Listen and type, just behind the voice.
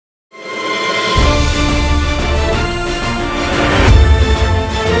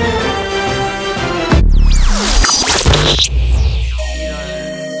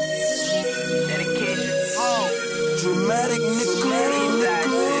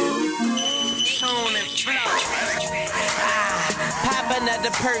the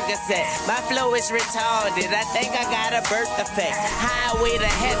Percocet. My flow is retarded. I think I got a birth defect. Highway to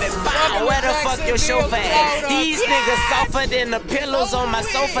heaven. Bow, where the fuck your chauffeur at? These niggas softer than the pillows on my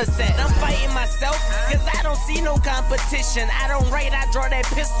sofa set. I'm fighting myself, cause I don't see no competition. I don't write, I draw that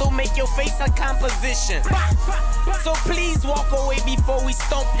pistol, make your face a composition. So please walk away before we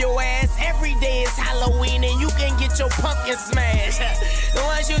stomp your ass. Every day is Halloween and you can get your pumpkin smashed. The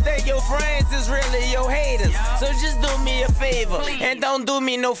ones you think your friends is really your haters. So just do me a favor and don't do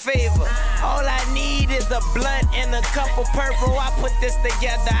me no favor. All I need is a blunt and a couple purple. I put this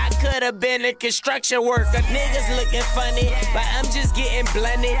together. I could have been a construction worker. Niggas looking funny, but I'm just getting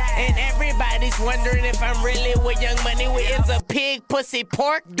blunted. And everybody's wondering if I'm really with Young Money. Is a pig, pussy,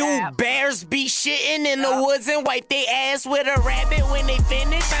 pork? Do bears be shitting in the woods and wipe their ass with a rabbit when they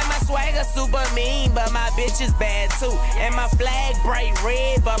finish? Man, my swagger super mean, but my bitch is bad too. And my flag bright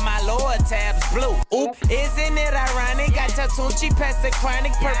red, but my lower tab's blue. Oop, isn't it ironic? Got Tatunchi, past the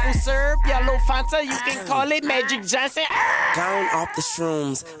chronic, purple syrup, yellow Fanta, you can call it Magic Johnson. Gone off the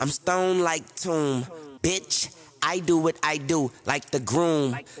shrooms, I'm stoned like Tomb. Bitch, I do what I do, like the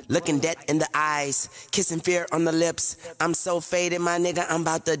groom. Looking death in the eyes, kissing fear on the lips. I'm so faded, my nigga, I'm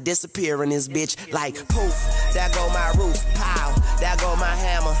about to disappear in this bitch. Like poof, there go my roof, pow, there go my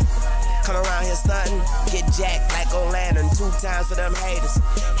hammer. Come around here stunting, get jacked like old lantern. 2 times for them haters,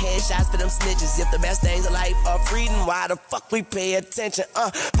 headshots for them snitches. If the best things in life are freedom, why the fuck we pay attention?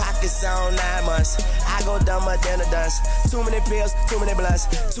 Pockets on 9 months, I go dumber than a dust. Too many pills, too many blunts.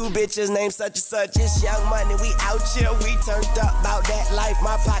 2 bitches named such and such. It's Young Money, we out here, we turned up about that life.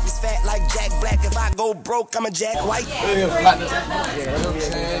 My pockets fat like Jack Black. If I go broke, I'm a Jack White.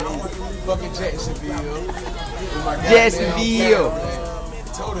 Fucking Jacksonville. Jacksonville.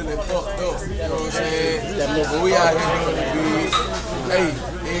 Totally fucked up, you know what I'm saying? But we out here doing the big. Hey,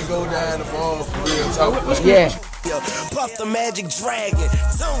 it go down the ball for real talk. Yeah. Puff the Magic Dragon,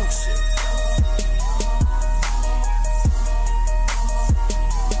 don't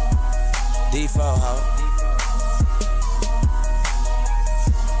you? D4, ho.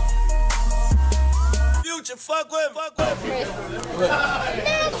 Future, fuck with.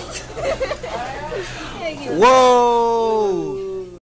 Whoa.